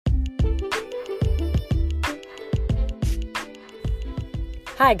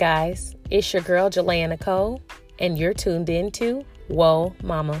Hi guys, it's your girl Jelana Cole, and you're tuned in to Whoa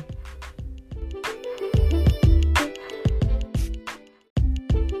Mama.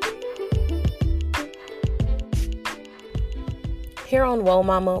 Here on Whoa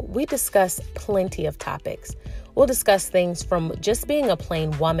Mama, we discuss plenty of topics. We'll discuss things from just being a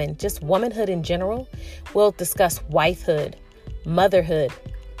plain woman, just womanhood in general. We'll discuss wifehood, motherhood,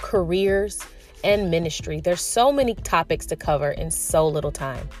 careers, and ministry. There's so many topics to cover in so little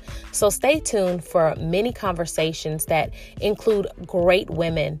time. So stay tuned for many conversations that include great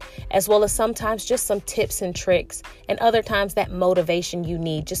women, as well as sometimes just some tips and tricks, and other times that motivation you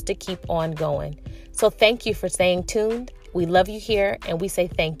need just to keep on going. So thank you for staying tuned. We love you here, and we say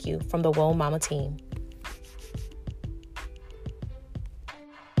thank you from the Whoa Mama team.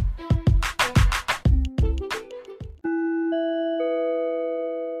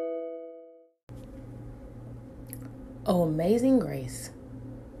 Oh, Amazing Grace.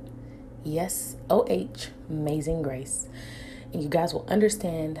 Yes, OH, Amazing Grace. And you guys will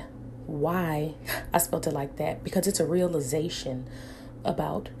understand why I spelled it like that, because it's a realization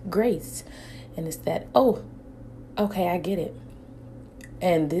about grace. And it's that, okay, I get it.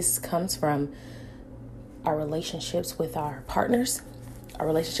 And this comes from our relationships with our partners, our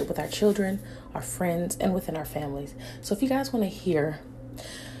relationship with our children, our friends, and within our families. So if you guys want to hear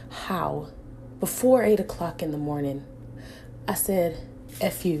how before 8 o'clock in the morning, I said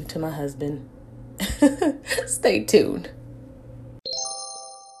F you to my husband, stay tuned.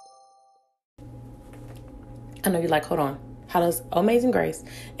 I know you're like, hold on. How does Amazing Grace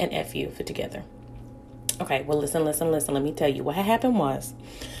and F you fit together? Okay, well, listen. Let me tell you. What happened was,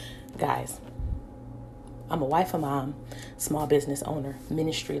 guys, I'm a wife, a mom, small business owner,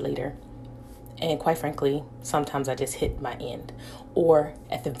 ministry leader. And quite frankly, sometimes I just hit my end. Or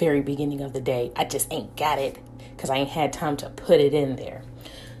at the very beginning of the day, I just ain't got it because I ain't had time to put it in there.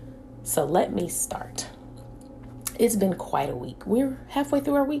 So let me start. It's been quite a week. We're halfway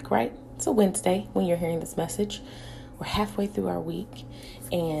through our week, right? It's a Wednesday when you're hearing this message. We're halfway through our week,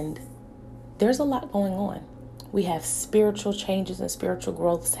 and there's a lot going on. We have spiritual changes and spiritual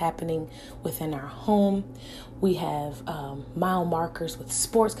growths happening within our home. We have mile markers with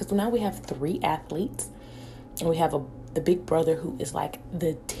sports, because now we have 3 athletes, and we have the big brother who is like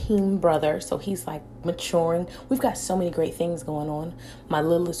the team brother. So he's like maturing. We've got so many great things going on. My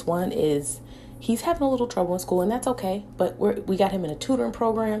littlest one he's having a little trouble in school, and that's okay. But we got him in a tutoring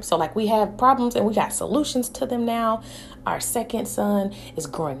program. So like we have problems and we got solutions to them now. Our second son is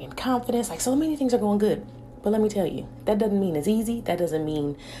growing in confidence. Like so many things are going good. But let me tell you, that doesn't mean it's easy. That doesn't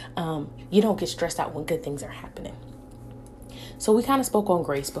mean you don't get stressed out when good things are happening. So we kind of spoke on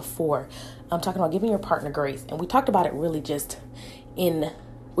grace before. I'm talking about giving your partner grace. And we talked about it really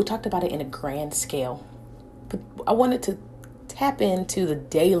we talked about it in a grand scale. But I wanted to tap into the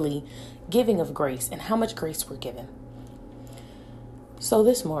daily giving of grace and how much grace we're given. So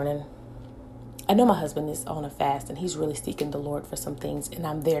this morning, I know my husband is on a fast and he's really seeking the Lord for some things, and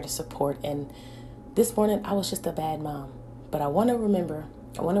I'm there to support. And this morning I was just a bad mom, but I want to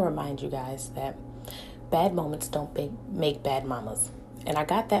remind you guys that bad moments don't make bad mamas. And I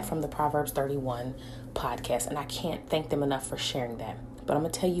got that from the Proverbs 31 podcast, and I can't thank them enough for sharing that. But I'm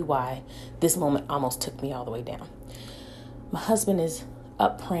going to tell you why this moment almost took me all the way down. My husband is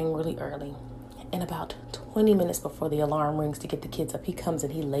up praying really early, and about 20 minutes before the alarm rings to get the kids up, he comes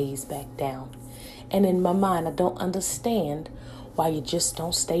and he lays back down. And in my mind, I don't understand why you just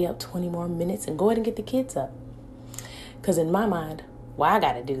don't stay up 20 more minutes and go ahead and get the kids up. Because in my mind, why I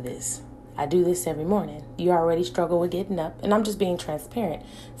got to do this? I do this every morning. You already struggle with getting up, and I'm just being transparent.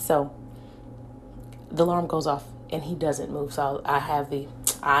 So the alarm goes off and he doesn't move. So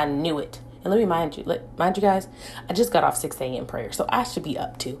I knew it. And let me mind you guys, I just got off 6 a.m. prayer, so I should be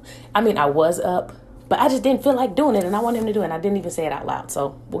up too. I mean, I was up, but I just didn't feel like doing it, and I want him to do it, and I didn't even say it out loud.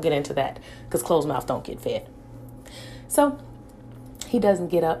 So we'll get into that, because closed mouth don't get fed. So he doesn't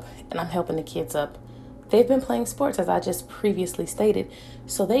get up, and I'm helping the kids up. They've been playing sports, as I just previously stated,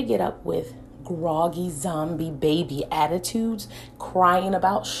 so they get up with groggy zombie baby attitudes, crying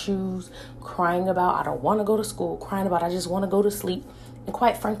about shoes, crying about I don't want to go to school, crying about I just want to go to sleep. And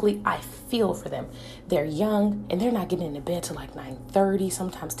quite frankly, I feel for them. They're young, and they're not getting into bed till like 9:30,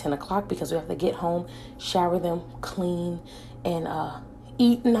 sometimes 10 o'clock, because we have to get home, shower them, clean, and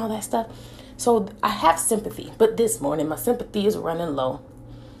eat and all that stuff. So I have sympathy, but this morning my sympathy is running low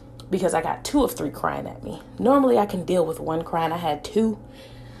because I got 2 of 3 crying at me. Normally I can deal with 1 crying. I had 2.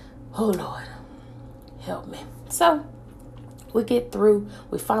 Oh Lord, help me. So we get through.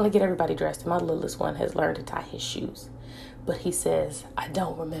 We finally get everybody dressed. My littlest one has learned to tie his shoes. But he says, I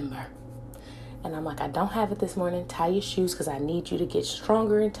don't remember. And I'm like, I don't have it this morning. Tie your shoes because I need you to get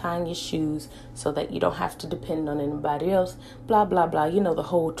stronger in tying your shoes so that you don't have to depend on anybody else. Blah, blah, blah. You know, the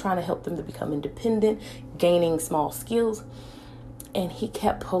whole trying to help them to become independent, gaining small skills. And he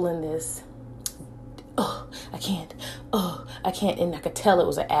kept pulling this, I can't. And I could tell it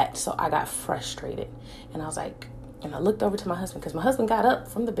was an act. So I got frustrated. And I was like, and I looked over to my husband because my husband got up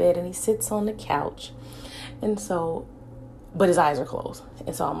from the bed and he sits on the couch. And so, but his eyes are closed.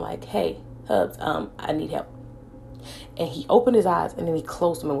 And so I'm like, hey, Hubs, I need help. And he opened his eyes and then he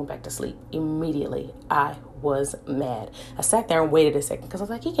closed them and went back to sleep. Immediately, I was mad. I sat there and waited a second because I was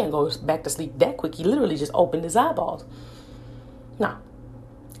like, he can't go back to sleep that quick. He literally just opened his eyeballs. No.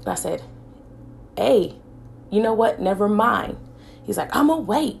 And I said, hey, you know what? Never mind. He's like, I'm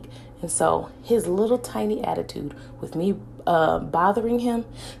awake. And so his little tiny attitude with me bothering him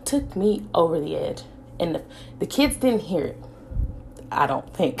took me over the edge. And the kids didn't hear it, I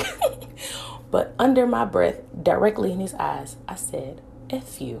don't think. But under my breath, directly in his eyes, I said,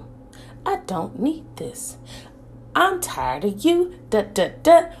 F you. I don't need this. I'm tired of you.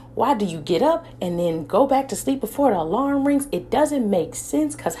 Why do you get up and then go back to sleep before the alarm rings? It doesn't make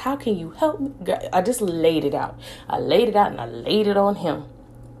sense because how can you help me? I just laid it out. I laid it out and I laid it on him.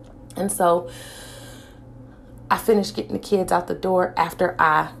 And so I finished getting the kids out the door after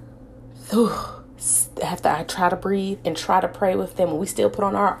I try to breathe and try to pray with them. And we still put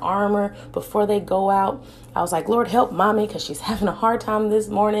on our armor before they go out. I was like, Lord, help mommy because she's having a hard time this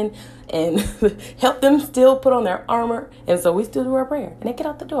morning, and help them still put on their armor. And so we still do our prayer and they get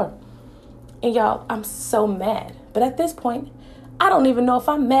out the door. And y'all, I'm so mad. But at this point, I don't even know if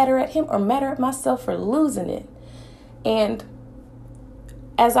I'm madder at him or madder at myself for losing it. And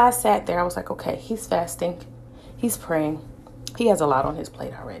as I sat there, I was like, okay, he's fasting. He's praying. He has a lot on his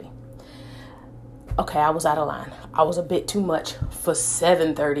plate already. Okay, I was out of line. I was a bit too much for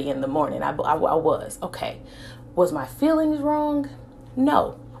 7:30 in the morning. I was. Okay. Was my feelings wrong?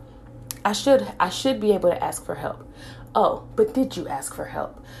 No. I should be able to ask for help. Oh, but did you ask for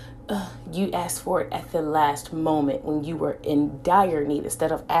help? You asked for it at the last moment when you were in dire need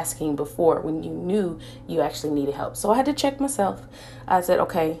instead of asking before when you knew you actually needed help. So I had to check myself. I said,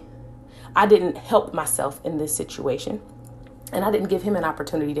 okay, I didn't help myself in this situation. And I didn't give him an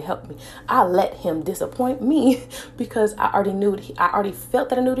opportunity to help me. I let him disappoint me because I already felt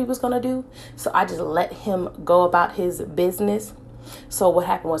that I knew what he was going to do. So I just let him go about his business. So what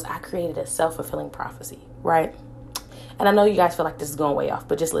happened was I created a self-fulfilling prophecy, right? And I know you guys feel like this is going way off,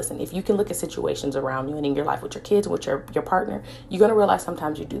 but just listen. If you can look at situations around you and in your life with your kids, with your partner, you're going to realize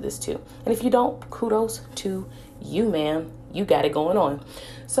sometimes you do this too. And if you don't, kudos to you, ma'am. You got it going on.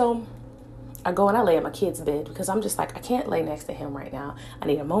 So I go and I lay in my kid's bed because I'm just like, I can't lay next to him right now. I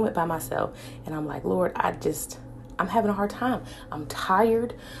need a moment by myself. And I'm like, Lord, I'm having a hard time. I'm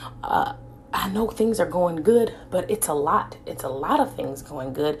tired. I know things are going good, but it's a lot. It's a lot of things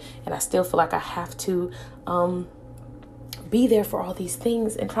going good. And I still feel like I have to be there for all these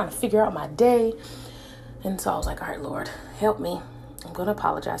things and trying to figure out my day. And so I was like, all right, Lord, help me. I'm going to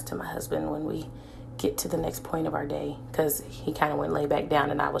apologize to my husband when we get to the next point of our day because he kind of went lay back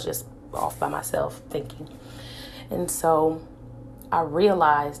down and I was just off by myself thinking. And so I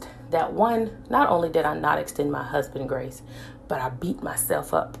realized that one, not only did I not extend my husband grace, but I beat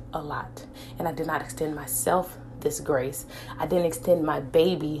myself up a lot. And I did not extend myself this grace. I didn't extend my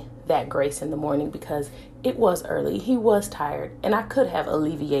baby that grace in the morning because it was early. He was tired and I could have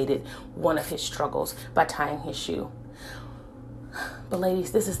alleviated one of his struggles by tying his shoe. But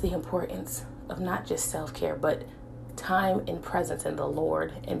ladies, this is the importance of not just self-care, but time and presence in the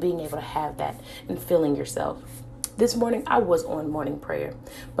Lord and being able to have that and feeling yourself. This morning, I was on morning prayer,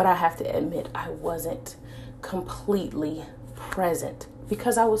 but I have to admit I wasn't completely present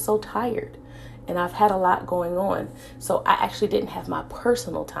because I was so tired and I've had a lot going on. So I actually didn't have my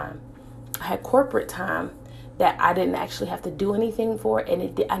personal time. I had corporate time that I didn't actually have to do anything for,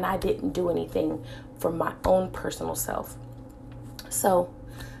 and I didn't do anything for my own personal self. So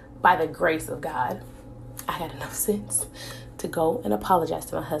by the grace of God, I had enough sense to go and apologize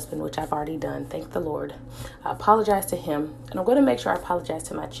to my husband, which I've already done. Thank the Lord. I apologize to him, and I'm going to make sure I apologize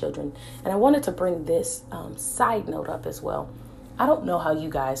to my children. And I wanted to bring this side note up as well. I don't know how you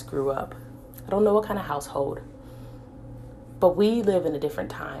guys grew up. I don't know what kind of household, but we live in a different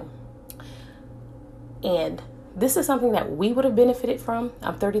time. And this is something that we would have benefited from.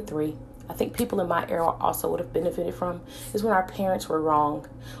 I'm 33. I think people in my era also would have benefited from is when our parents were wrong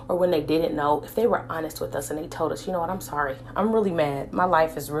or when they didn't know. If they were honest with us and they told us, you know what, I'm sorry. I'm really mad. My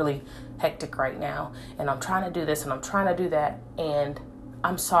life is really hectic right now. And I'm trying to do this and I'm trying to do that. And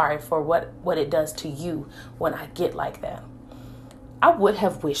I'm sorry for what it does to you when I get like that. I would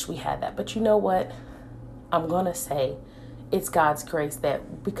have wished we had that. But you know what? I'm going to say it's God's grace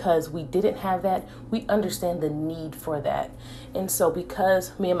that because we didn't have that, we understand the need for that. And so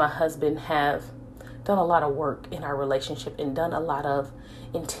because me and my husband have done a lot of work in our relationship and done a lot of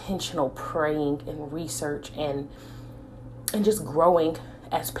intentional praying and research and just growing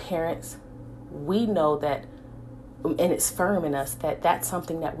as parents, we know that, and it's firm in us, that that's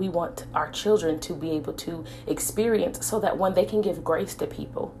something that we want our children to be able to experience, so that when they can give grace to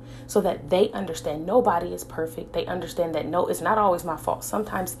people, so that they understand nobody is perfect. They understand that no, it's not always my fault.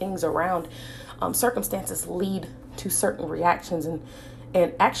 Sometimes things around circumstances lead to certain reactions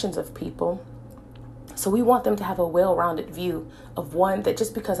and actions of people. So we want them to have a well-rounded view of, one, that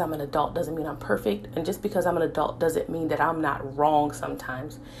just because I'm an adult doesn't mean I'm perfect. And just because I'm an adult doesn't mean that I'm not wrong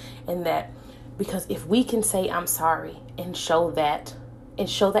sometimes. And that because if we can say I'm sorry and show that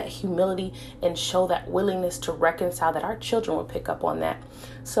humility and show that willingness to reconcile, that our children will pick up on that.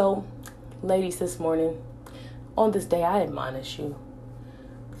 So ladies, this morning, on this day, I admonish you,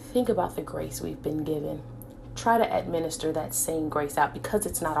 think about the grace we've been given. Try to administer that same grace out, because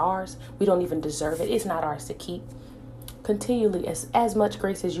it's not ours. We don't even deserve it. It's not ours to keep. Continually, as much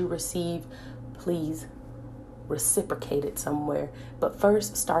grace as you receive, please reciprocate it somewhere. But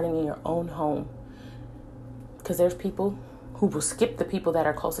first, starting in your own home. Because there's people who will skip the people that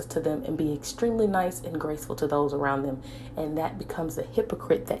are closest to them and be extremely nice and graceful to those around them. And that becomes the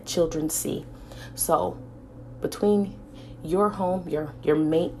hypocrite that children see. So between your home, your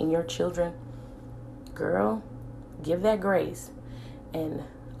mate, and your children, girl, give that grace. And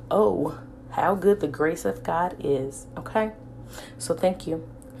oh, how good the grace of God is. Okay? So thank you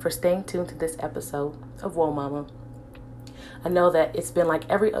for staying tuned to this episode of Whoa Mama. I know that it's been like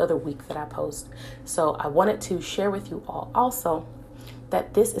every other week that I post. So I wanted to share with you all also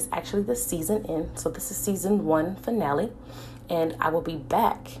that this is actually the season end. So this is season 1 finale. And I will be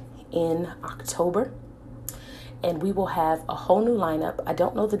back in October. And we will have a whole new lineup. I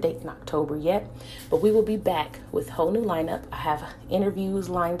don't know the date in October yet, but we will be back with a whole new lineup. I have interviews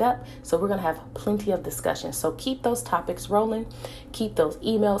lined up, so we're going to have plenty of discussion. So keep those topics rolling. Keep those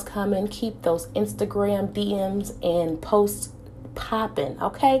emails coming. Keep those Instagram DMs and posts popping,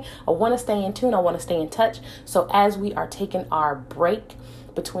 okay? I want to stay in tune. I want to stay in touch. So as we are taking our break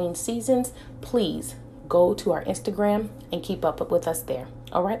between seasons, please go to our Instagram and keep up with us there.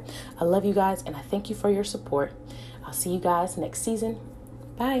 All right. I love you guys, and I thank you for your support. I'll see you guys next season.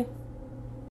 Bye.